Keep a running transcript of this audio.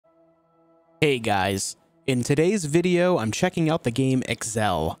Hey guys, in today's video I'm checking out the game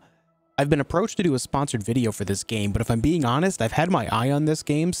XEL. I've been approached to do a sponsored video for this game, but if I'm being honest, I've had my eye on this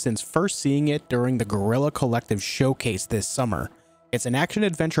game since first seeing it during the Guerrilla Collective showcase this summer. It's an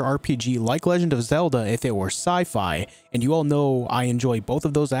action-adventure RPG like Legend of Zelda if it were sci-fi, and you all know I enjoy both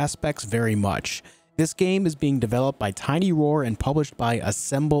of those aspects very much. This game is being developed by Tiny Roar and published by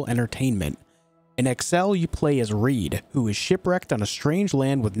XEL Entertainment. In XEL, you play as Reid, who is shipwrecked on a strange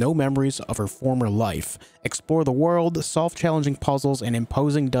land with no memories of her former life. Explore the world, solve challenging puzzles and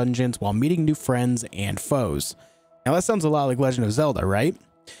imposing dungeons while meeting new friends and foes. Now that sounds a lot like Legend of Zelda, right?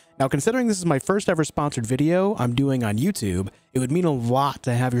 Now considering this is my first ever sponsored video I'm doing on YouTube, it would mean a lot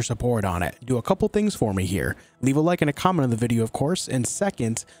to have your support on it. Do a couple things for me here. Leave a like and a comment on the video, of course, and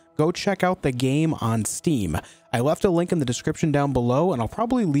second, go check out the game on Steam. I left a link in the description down below, and I'll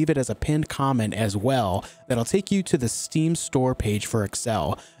probably leave it as a pinned comment as well. That'll take you to the Steam store page for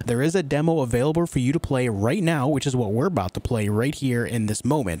XEL. There is a demo available for you to play right now, which is what we're about to play right here in this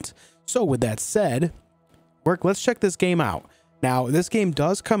moment. So with that said, let's check this game out. Now, this game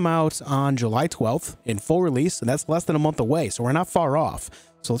does come out on July 12th in full release, and that's less than a month away, so we're not far off.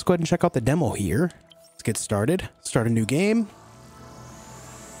 So let's go ahead and check out the demo here. Let's get started. Start a new game.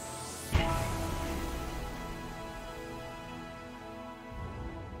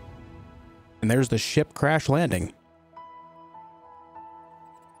 And there's the ship crash landing.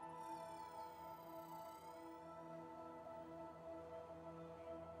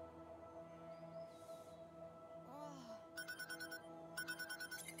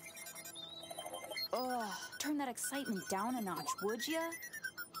 Turn that excitement down a notch, would ya?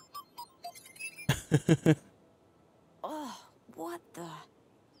 Oh, what the?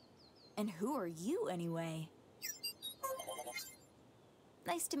 And who are you anyway?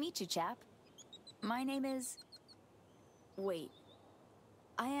 Nice to meet you, chap. My name is... Wait.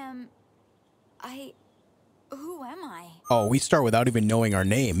 Who am I? Oh, we start without even knowing our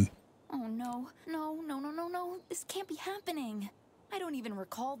name. Oh no, no. This can't be happening. I don't even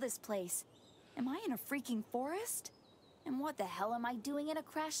recall this place. Am I in a freaking forest? And what the hell am I doing in a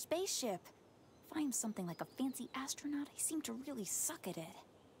crashed spaceship? If I'm something like a fancy astronaut, I seem to really suck at it.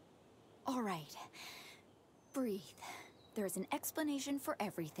 All right. Breathe. There's an explanation for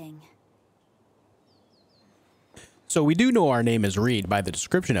everything. So we do know our name is Reid by the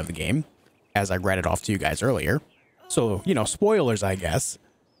description of the game, as I read it off to you guys earlier. So, you know, spoilers, I guess.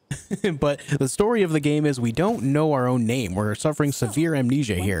 But the story of the game is we don't know our own name. We're suffering severe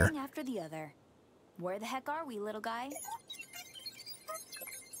amnesia here. One thing after the other. Where the heck are we, little guy?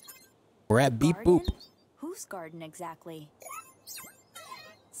 We're at Beep Boop. Whose garden exactly?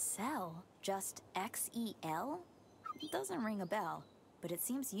 Cell? Just XEL? Doesn't ring a bell, but it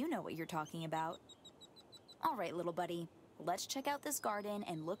seems you know what you're talking about. All right, little buddy. Let's check out this garden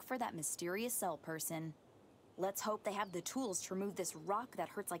and look for that mysterious cell person. Let's hope they have the tools to remove this rock that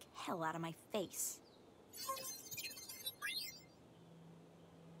hurts like hell out of my face.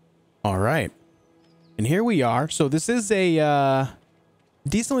 All right. And here we are. So this is a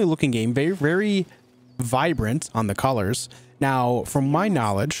decently looking game, very vibrant on the colors. Now, from my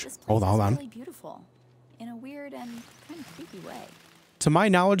knowledge, hold on. Really beautiful in a weird and kind of creepy way. To my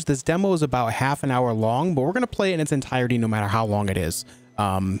knowledge, this demo is about half an hour long, but we're going to play it in its entirety no matter how long it is.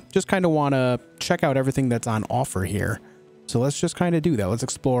 Just kind of want to check out everything that's on offer here. So let's just kind of do that. Let's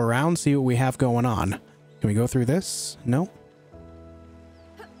explore around, see what we have going on. Can we go through this? No.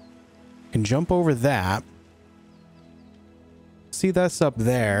 Can jump over that. See, that's up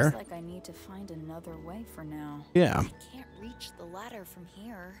there. Looks like I need to find another way for now. Yeah. I can't reach the ladder from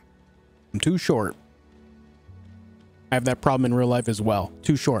here. I'm too short. I have that problem in real life as well.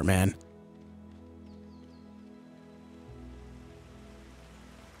 Too short, man.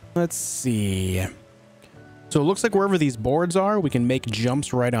 Let's see. So it looks like wherever these boards are, we can make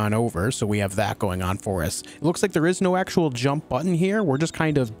jumps right on over. So we have that going on for us. It looks like there is no actual jump button here. We're just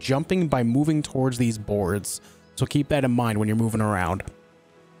kind of jumping by moving towards these boards. So keep that in mind when you're moving around.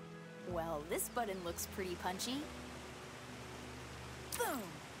 Well, this button looks pretty punchy. Boom.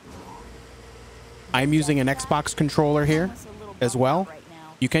 I'm using an Xbox controller here as well.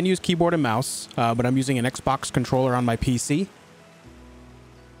 You can use keyboard and mouse, but I'm using an Xbox controller on my PC.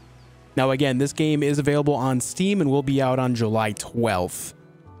 Now, again, this game is available on Steam and will be out on July 12th,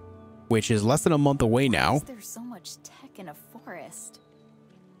 which is less than a month away now. Why is there so much tech in a forest?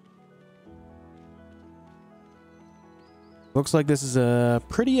 Looks like this is a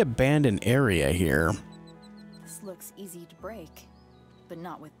pretty abandoned area here. This looks easy to break, but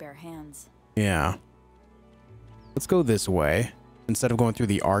not with bare hands. Yeah. Let's go this way instead of going through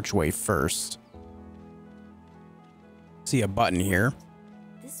the archway first. See a button here.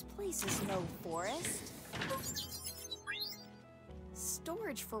 This place this is no forest.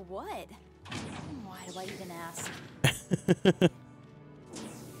 Storage for what? Why do I even ask?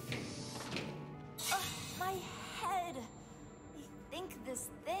 Ugh, my head. I think this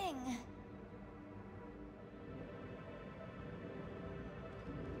thing.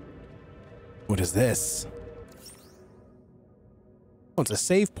 What is this? Oh, it's a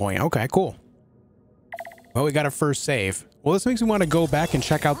save point. Okay, cool. Well, we got our first save. Well, this makes me want to go back and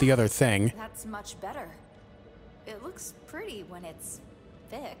check out the other thing. That's much better. It looks pretty when it's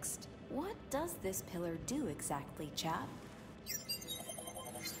fixed. What does this pillar do exactly, chap?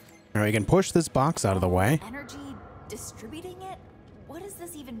 All right, we can push this box out of the way. Energy distributing it? What does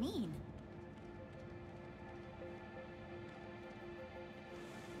this even mean?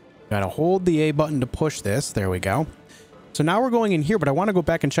 Gotta hold the A button to push this. There we go. So now we're going in here, but I want to go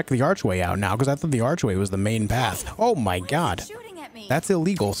back and check the archway out now because I thought the archway was the main path. Oh my god. Shooting at me? That's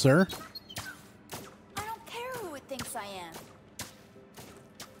illegal, sir. I don't care who it thinks I am.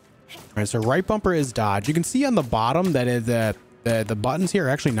 All right, so right bumper is dodge. You can see on the bottom that the buttons here are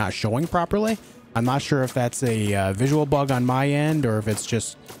actually not showing properly. I'm not sure if that's a visual bug on my end or if it's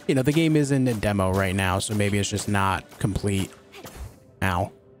just, you know, the game is in a demo right now, so maybe it's just not complete.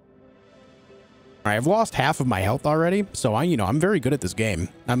 Ow. All right, I've lost half of my health already, so I'm very good at this game.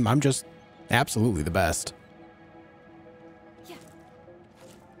 I'm just absolutely the best. Yeah.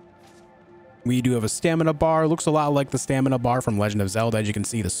 We do have a stamina bar. Looks a lot like the stamina bar from Legend of Zelda. As you can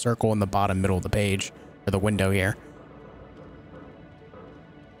see, the circle in the bottom middle of the page, or the window here.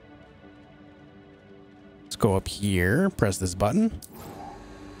 Let's go up here, press this button.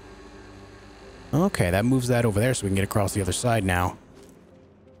 Okay, that moves that over there so we can get across the other side now.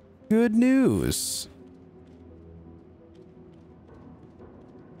 Good news.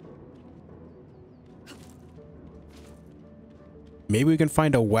 Maybe we can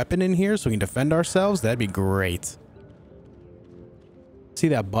find a weapon in here so we can defend ourselves. That'd be great. See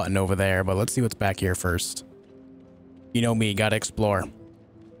that button over there, but let's see what's back here first. You know me, gotta explore.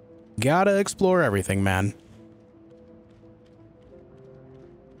 Gotta explore everything, man.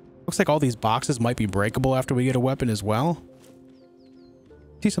 Looks like all these boxes might be breakable after we get a weapon as well.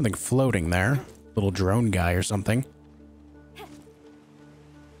 See something floating there. Little drone guy or something.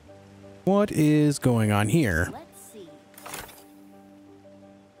 What is going on here? Let's see.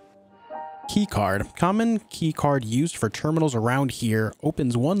 Key card. Common key card used for terminals around here.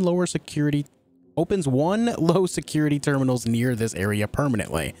 Opens one low security terminals near this area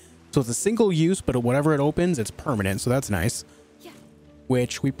permanently. So it's a single use, but whatever it opens, it's permanent. So that's nice.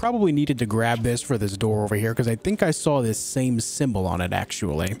 Which we probably needed to grab this for this door over here because I think I saw this same symbol on it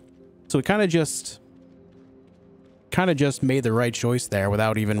actually. So we kind of just made the right choice there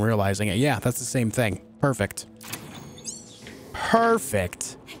without even realizing it. Yeah, that's the same thing. Perfect.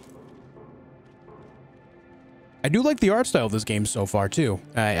 Perfect. I do like the art style of this game so far too.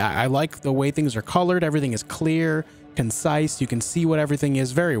 I like the way things are colored. Everything is clear, concise. You can see what everything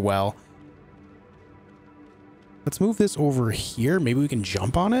is very well. Let's move this over here. Maybe we can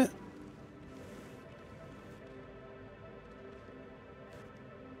jump on it.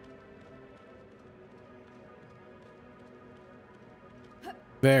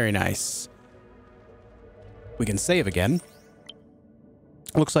 Very nice. We can save again.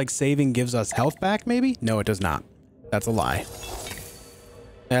 Looks like saving gives us health back, maybe? No, it does not. That's a lie.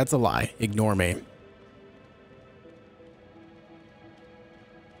 That's a lie. Ignore me.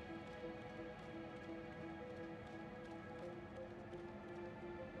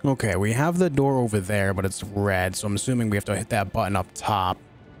 Okay, we have the door over there, but it's red, so I'm assuming we have to hit that button up top.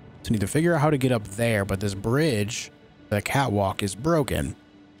 So we need to figure out how to get up there, but this bridge, the catwalk, is broken.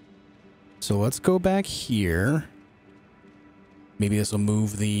 So let's go back here. Maybe this will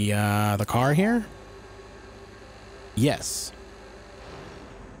move the car here? Yes.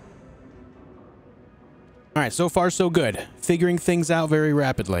 All right, so far so good. Figuring things out very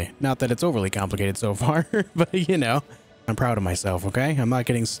rapidly. Not that it's overly complicated so far, but you know. I'm proud of myself, okay? I'm not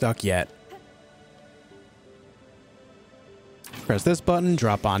getting stuck yet. Press this button,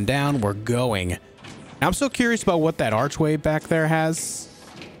 drop on down, we're going. Now, I'm so curious about what that archway back there has.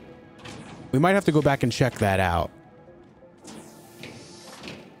 We might have to go back and check that out.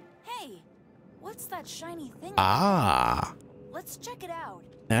 Hey, what's that shiny thing? Ah. Let's check it out.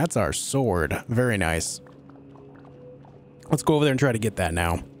 That's our sword. Very nice. Let's go over there and try to get that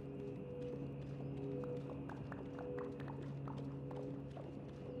now.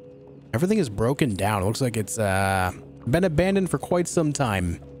 Everything is broken down. It looks like it's been abandoned for quite some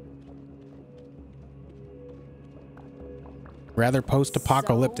time. Rather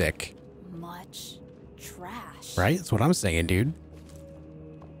post-apocalyptic. So much trash. Right? That's what I'm saying, dude.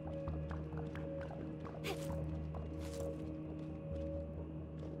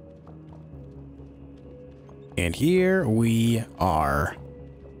 And here we are.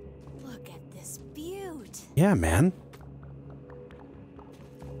 Look at this beaut. Yeah, man.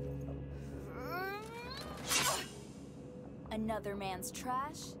 Another man's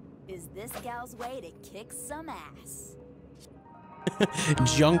trash is this gal's way to kick some ass.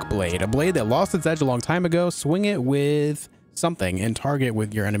 Junk blade, a blade that lost its edge a long time ago. Swing it with something and target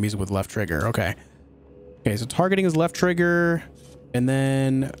with your enemies with left trigger. Okay. Okay, so targeting is left trigger, and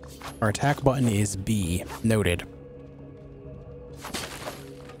then our attack button is B. Noted.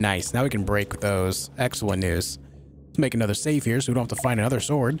 Nice. Now we can break those. Excellent news. Let's make another save here so we don't have to find another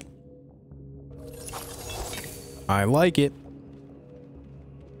sword. I like it.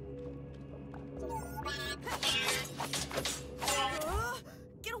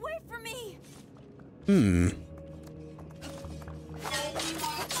 Get away from me!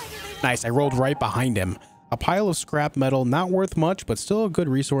 Nice. I rolled right behind him. A pile of scrap metal, not worth much, but still a good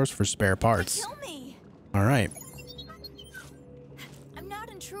resource for spare parts. Kill me! All right. I'm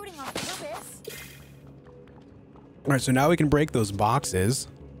not intruding on purpose. All right, so now we can break those boxes.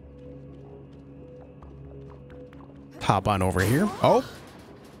 Hop on over here. Oh.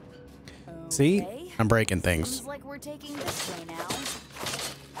 See? Okay. I'm breaking things. Seems like we're taking this way now.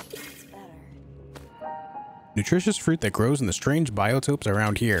 It's better. Nutritious fruit that grows in the strange biotopes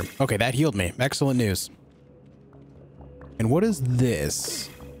around here. Okay, that healed me. Excellent news. And what is this?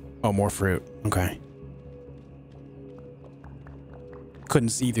 Oh, more fruit. Okay. Couldn't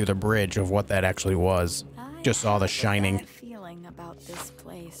see through the bridge of what that actually was. Just saw the shining. Bad feeling about this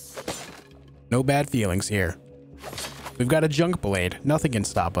place. No bad feelings here. We've got a junk blade. Nothing can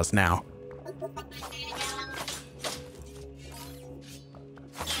stop us now.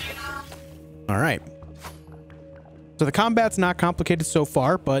 All right. So the combat's not complicated so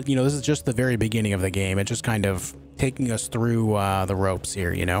far, but, you know, this is just the very beginning of the game. It's just kind of taking us through the ropes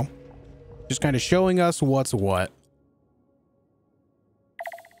here, you know? Just kind of showing us what's what.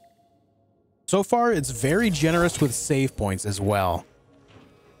 So far, it's very generous with save points as well.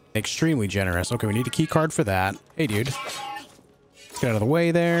 Extremely generous. Okay, we need a key card for that. Hey, dude. Let's get out of the way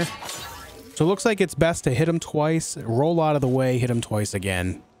there. So it looks like it's best to hit him twice, roll out of the way, hit him twice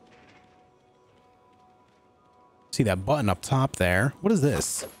again. See that button up top there. What is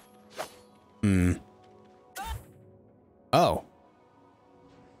this? Oh.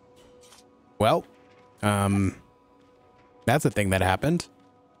 Well, that's a thing that happened.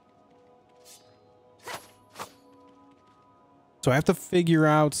 So I have to figure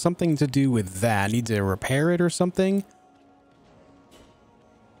out something to do with that. I need to repair it or something.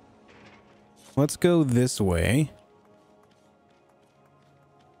 Let's go this way.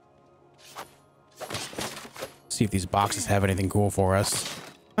 See if these boxes have anything cool for us.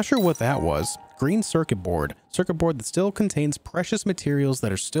 Not sure what that was. Green circuit board. Circuit board that still contains precious materials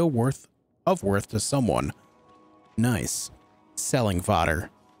that are still worth to someone. Nice. Selling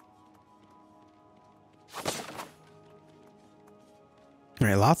fodder. All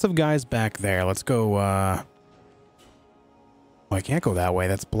right, lots of guys back there. Let's go, oh, I can't go that way.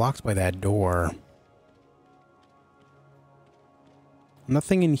 That's blocked by that door.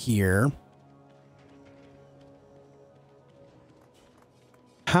 Nothing in here.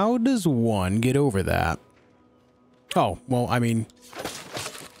 How does one get over that? Oh, well, I mean,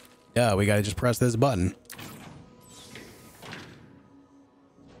 yeah, we gotta just press this button.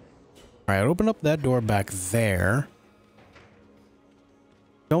 All right, open up that door back there.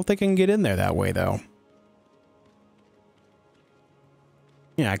 Don't think I can get in there that way, though.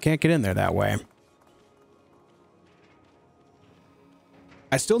 Yeah, I can't get in there that way.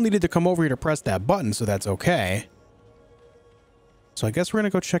 I still needed to come over here to press that button, so that's okay. So I guess we're gonna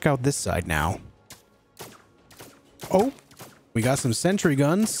go check out this side now. Oh, we got some sentry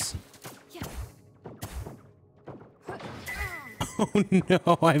guns. Oh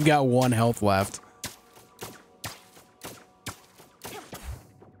no, I've got 1 health left.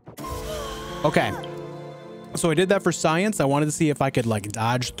 Okay, so I did that for science. I wanted to see if I could like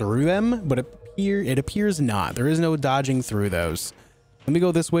dodge through them, but it appears not. There is no dodging through those. Let me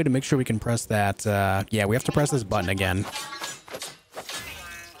go this way to make sure we can press that. Yeah, we have to press this button again.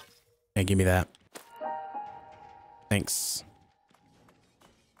 Hey, give me that. Thanks.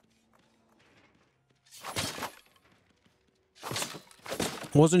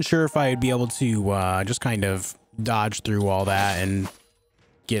 Wasn't sure if I'd be able to just kind of dodge through all that and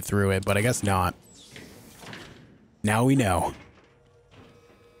get through it, but I guess not. Now we know.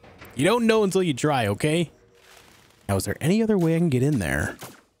 You don't know until you try, okay? Now, is there any other way I can get in there?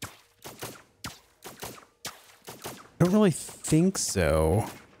 I don't really think so.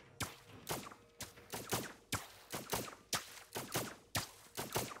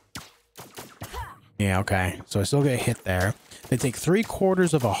 Yeah, okay. So I still get hit there. They take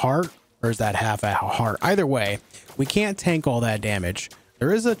 3/4 of a heart, or is that half a heart? Either way, we can't tank all that damage.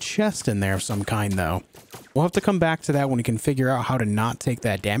 There is a chest in there of some kind, though. We'll have to come back to that when we can figure out how to not take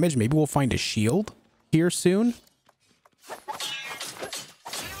that damage. Maybe we'll find a shield here soon.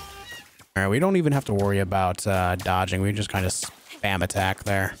 All right, we don't even have to worry about dodging. We just kind of spam attack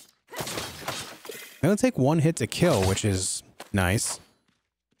there. It'll take 1 hit to kill, which is nice.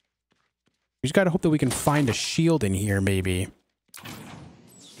 We just gotta hope that we can find a shield in here, maybe.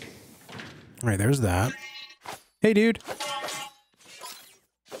 All right, there's that. Hey, dude.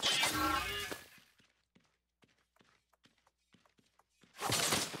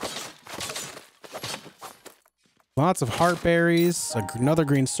 Lots of heart berries, another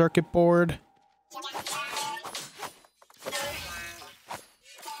green circuit board.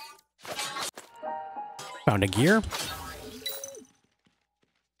 Found a gear.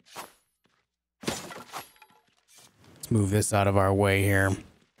 Let's move this out of our way here.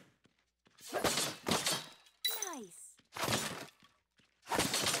 Nice.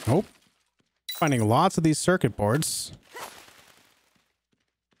 Oh, finding lots of these circuit boards.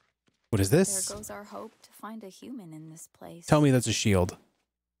 What is this? There goes our hope to find a human in this place. Tell me that's a shield.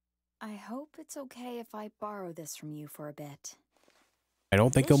 I hope it's okay if I borrow this from you for a bit. I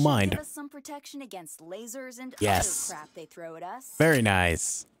don't think you'll mind. Give us some protection against lasers and Yes. other crap they throw at us. Very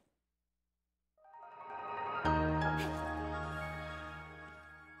nice.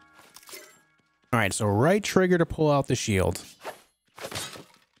 All right, so right trigger to pull out the shield.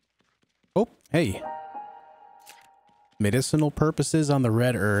 Oh, hey. Medicinal purposes on the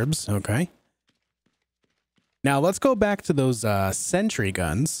red herbs. Okay. Now let's go back to those sentry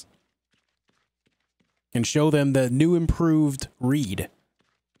guns and show them the new improved Reid.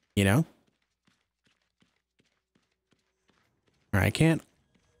 You know? All right,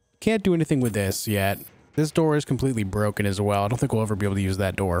 can't do anything with this yet. This door is completely broken as well. I don't think we'll ever be able to use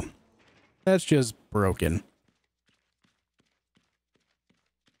that door. That's just broken.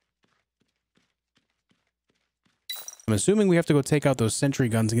 I'm assuming we have to go take out those sentry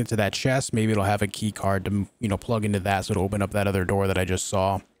guns and get to that chest. Maybe it'll have a key card to, you know, plug into that so it'll open up that other door that I just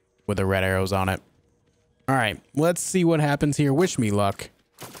saw with the red arrows on it. All right, let's see what happens here. Wish me luck.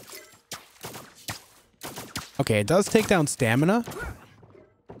 Okay, it does take down stamina.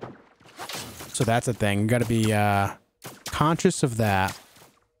 So that's a thing. You got to be conscious of that.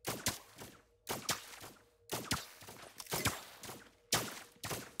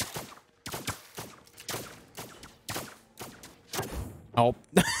 Oh.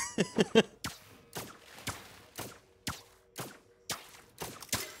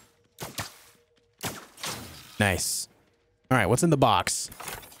 Nice. All right, what's in the box?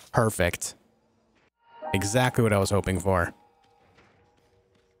 Perfect. Exactly what I was hoping for.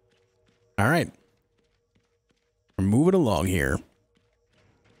 All right. We're moving along here.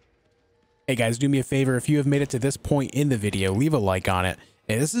 Hey guys, do me a favor. If you have made it to this point in the video, leave a like on it.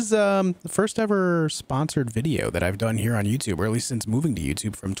 Hey, this is the first ever sponsored video that I've done here on YouTube, or at least since moving to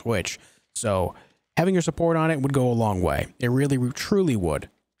YouTube from Twitch. So having your support on it would go a long way. It really, truly would.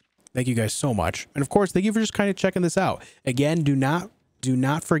 Thank you guys so much. And of course, thank you for just kind of checking this out. Again, do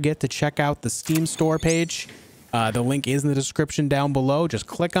not forget to check out the Steam store page. The link is in the description down below. Just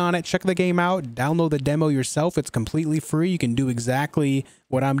click on it, check the game out, download the demo yourself. It's completely free. You can do exactly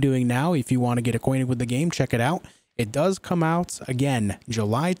what I'm doing now. If you want to get acquainted with the game, check it out. It does come out, again,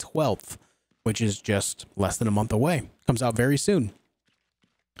 July 12th, which is just less than a month away. Comes out very soon.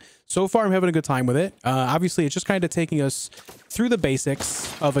 So far, I'm having a good time with it. Obviously, it's just kind of taking us through the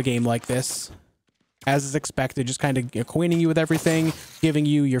basics of a game like this. As is expected, just kind of acquainting you with everything, giving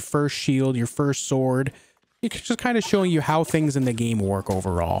you your first shield, your first sword. It's just kind of showing you how things in the game work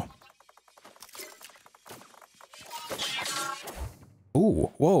overall.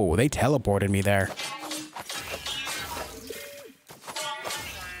 Ooh, whoa, they teleported me there.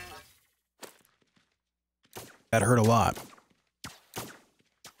 That hurt a lot.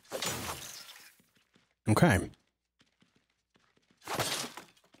 Okay.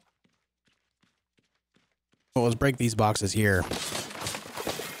 Well, let's break these boxes here.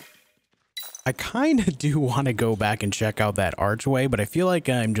 I kind of do want to go back and check out that archway, but I feel like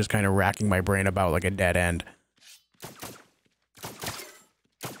I'm just kind of racking my brain about like a dead end.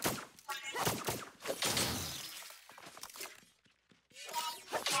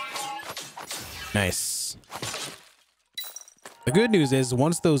 Nice. The good news is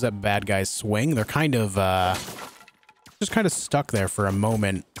once those bad guys swing, they're kind of just kind of stuck there for a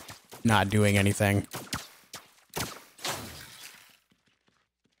moment, not doing anything.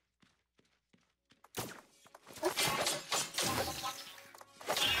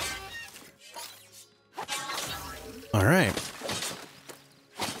 All right.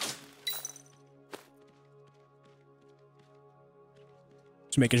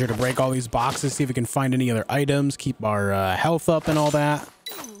 Just making sure to break all these boxes, see if we can find any other items, keep our health up and all that.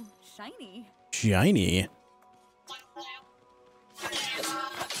 Ooh, shiny. Shiny.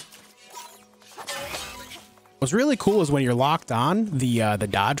 What's really cool is when you're locked on, the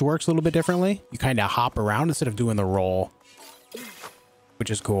dodge works a little bit differently. You kind of hop around instead of doing the roll, which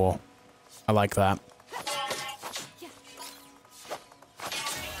is cool. I like that.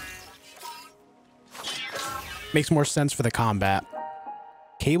 Makes more sense for the combat.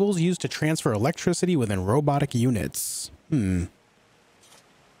 Cables used to transfer electricity within robotic units.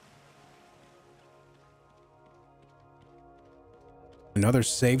 Another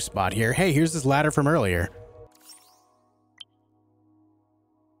safe spot here. Hey, here's this ladder from earlier.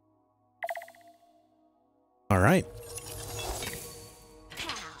 All right.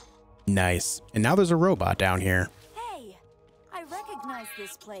 Nice. And now there's a robot down here. Hey, I recognize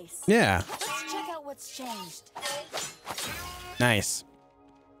this place. Yeah. Let's check out what's changed. Nice.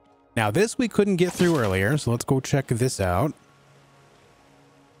 Now this we couldn't get through earlier, so let's go check this out.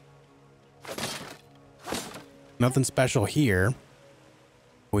 Nothing special here.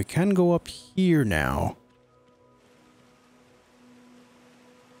 We can go up here now.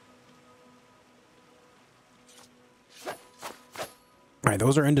 All right,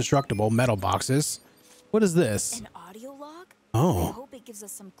 those are indestructible metal boxes. What is this? An audio log? Oh. I hope it gives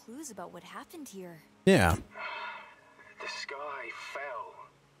us some clues about what happened here. Yeah. The sky fell.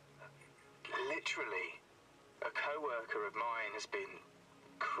 Literally. A co-worker of mine has been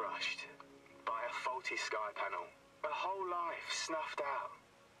crushed by a faulty sky panel. A whole life snuffed out.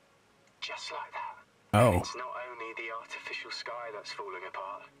 Just like that. Oh. It's not only the artificial sky that's falling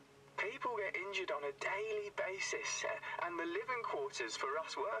apart. People get injured on a daily basis, and the living quarters for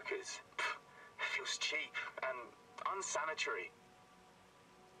us workers feels cheap and unsanitary.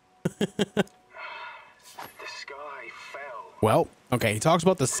 The sky fell. Well, okay, he talks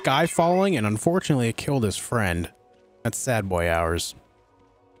about the sky falling, and unfortunately it killed his friend. That's sad boy hours.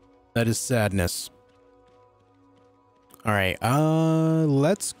 That is sadness. All right,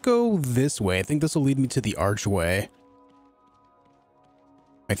 let's go this way. I think this will lead me to the archway.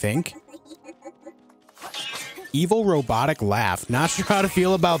 I think. Evil robotic laugh. Not sure how to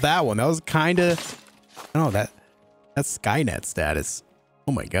feel about that one. That was kind of... Oh, that's Skynet status.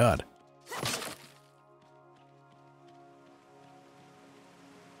 Oh my god.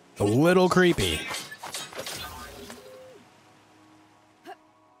 A little creepy. All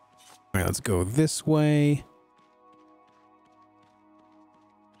right, let's go this way.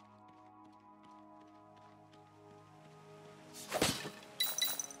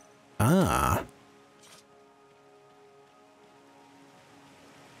 Ah.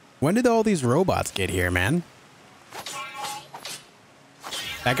 When did all these robots get here, man?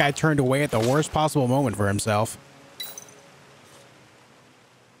 That guy turned away at the worst possible moment for himself.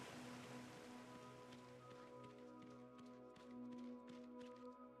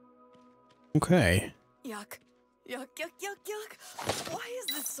 Okay. Yuck. Yuck, yuck, yuck, yuck. Why is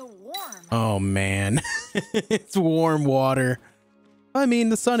this so warm? Oh, man. It's warm water. I mean,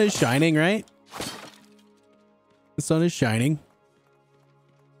 the sun is shining, right? The sun is shining.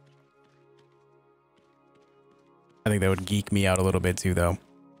 I think that would geek me out a little bit too, though.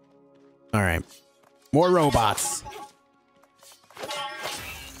 All right. More robots.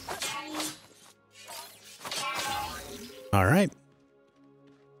 All right.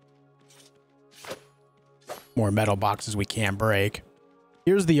 More metal boxes we can't break.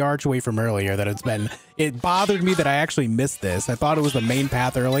 Here's the archway from earlier that it's been... It bothered me that I actually missed this. I thought it was the main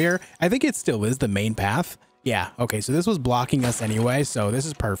path earlier. I think it still is the main path. Yeah, okay, so this was blocking us anyway, so this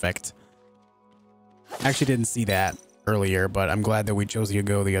is perfect. I actually didn't see that earlier, but I'm glad that we chose to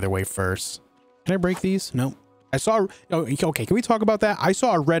go the other way first. Can I break these? No. I saw... Oh, okay, can we talk about that? I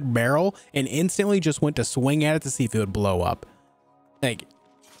saw a red barrel and instantly just went to swing at it to see if it would blow up. Like...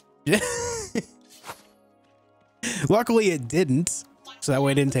 Luckily, it didn't. So that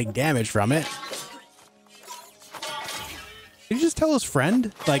way I didn't take damage from it. Did he just tell his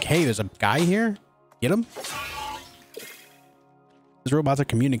friend, like, hey, there's a guy here? Get him? These robots are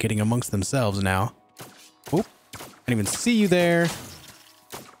communicating amongst themselves now. Oh, I didn't even see you there.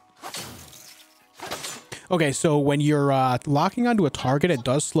 Okay, so when you're locking onto a target, it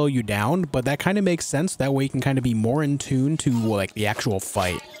does slow you down, but that kind of makes sense. That way you can kind of be more in tune to, like, the actual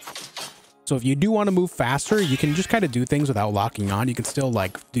fight. So if you do want to move faster, you can just kind of do things without locking on. You can still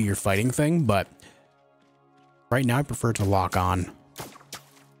like do your fighting thing, but right now I prefer to lock on.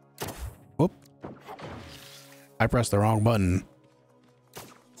 Whoop. I pressed the wrong button.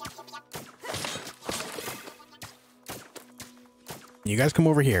 You guys come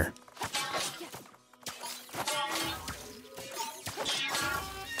over here.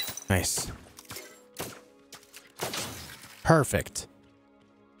 Nice. Perfect.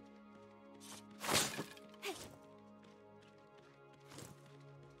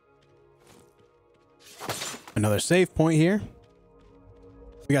 Another save point here.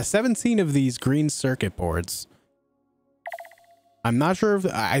 We got 17 of these green circuit boards. I'm not sure if...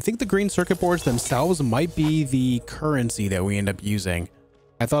 I think the green circuit boards themselves might be the currency that we end up using.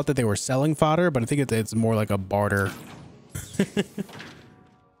 I thought that they were selling fodder, but I think it's more like a barter.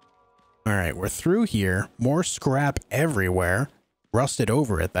 All right, we're through here. More scrap everywhere. Rusted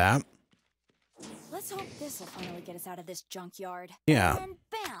over at that. Let's hope this will finally get us out of this junkyard. Yeah. And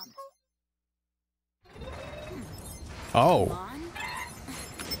bam. Oh.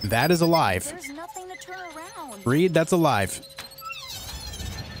 That is alive. There's nothing to turn around. Reid, that's alive.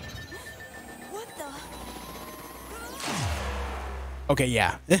 What the? Okay,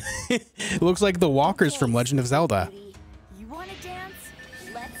 yeah. It looks like the walkers from Legend of Zelda. You want to dance?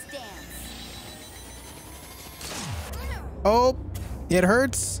 Let's dance. Oh, it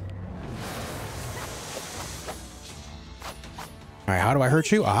hurts. All right, how do I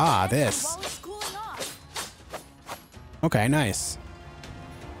hurt you? Ah, this. Okay, nice.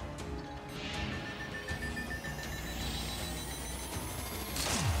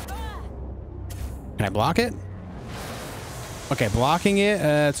 Can I block it? Okay, blocking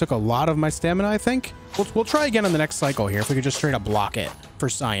it took a lot of my stamina, I think. We'll try again on the next cycle here if we could just straight up block it for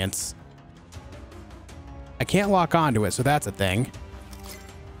science. I can't lock onto it, so that's a thing.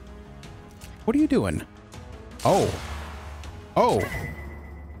 What are you doing? Oh. Oh.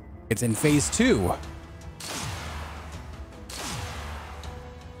 It's in phase 2.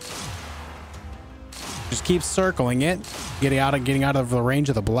 Just keep circling it, getting out of the range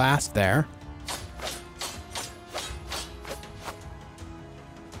of the blast there.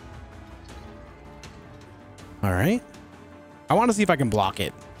 All right. I want to see if I can block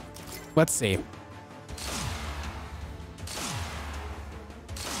it. Let's see.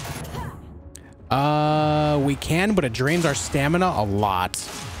 We can, but it drains our stamina a lot.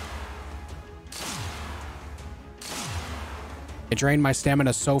 It drained my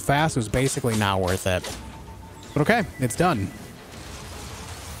stamina so fast, it was basically not worth it. But okay, it's done.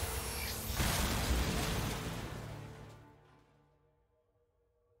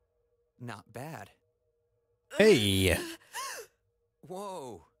 Not bad. Hey.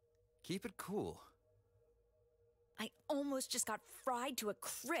 Whoa. Keep it cool. I almost just got fried to a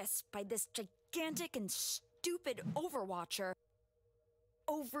crisp by this gigantic and stupid Overwatcher.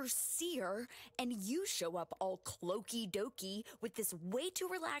 Overseer, and you show up all cloaky-dokey with this way too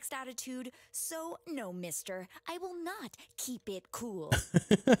relaxed attitude. So, no, mister, I will not keep it cool.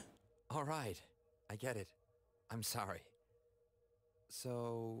 All right. I get it. I'm sorry.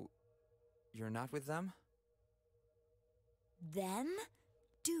 So, you're not with them? Them?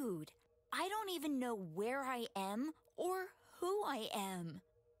 Dude, I don't even know where I am or who I am.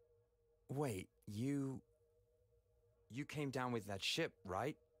 Wait, you came down with that ship,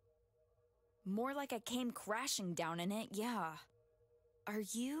 right? More like I came crashing down in it, yeah. Are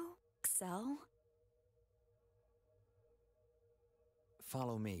you XEL?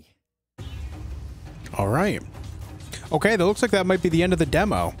 Follow me. All right. Okay, that looks like that might be the end of the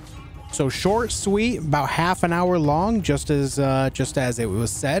demo. So short, sweet, about half an hour long, just as it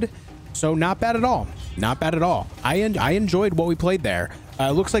was said. So not bad at all. Not bad at all. I enjoyed what we played there.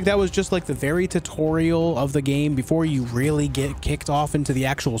 Looks like that was just like the very tutorial of the game before you really get kicked off into the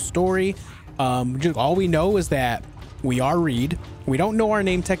actual story. Just all we know is that we are Reid. We don't know our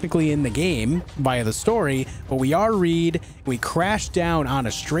name technically in the game via the story, but we are Reid. We crashed down on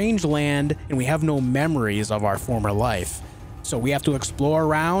a strange land and we have no memories of our former life. So we have to explore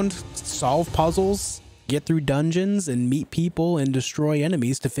around, solve puzzles, get through dungeons, and meet people and destroy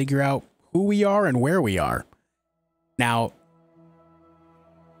enemies to figure out who we are and where we are. Now,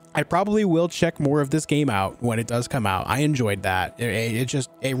 I probably will check more of this game out when it does come out. I enjoyed that.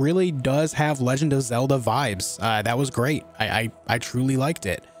 It really does have Legend of Zelda vibes. That was great. I truly liked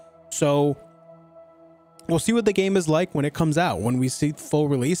it. So we'll see what the game is like when it comes out. When we see full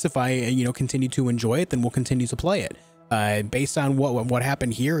release, if I continue to enjoy it, then we'll continue to play it. Based on what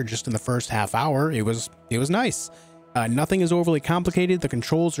happened here, just in the first half hour, it was nice. Nothing is overly complicated. The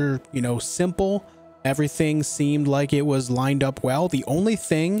controls are simple. Everything seemed like it was lined up well. The only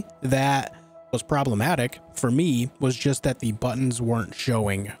thing that was problematic for me was just that the buttons weren't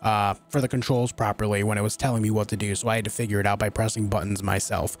showing for the controls properly when it was telling me what to do. So I had to figure it out by pressing buttons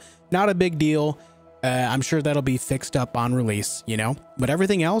myself. Not a big deal. I'm sure that'll be fixed up on release, you know, but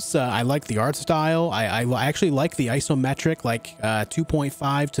everything else, I like the art style. I actually like the isometric, like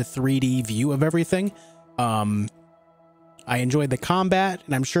 2.5 to 3D view of everything. I enjoyed the combat,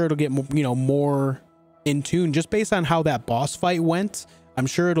 and I'm sure it'll get, you know, more in tune just based on how that boss fight went. I'm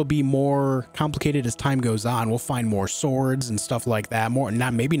sure it'll be more complicated as time goes on. We'll find more swords and stuff like that.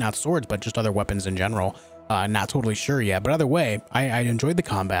 Maybe not swords, but just other weapons in general. Not totally sure yet, but either way, I enjoyed the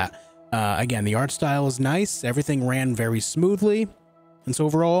combat. Again, the art style is nice. Everything ran very smoothly. And so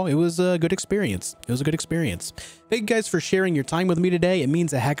overall, it was a good experience. It was a good experience. Thank you guys for sharing your time with me today. It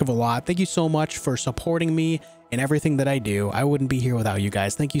means a heck of a lot. Thank you so much for supporting me in everything that I do. I wouldn't be here without you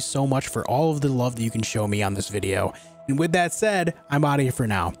guys. Thank you so much for all of the love that you can show me on this video. And with that said, I'm out of here for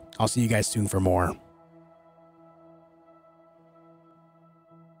now. I'll see you guys soon for more.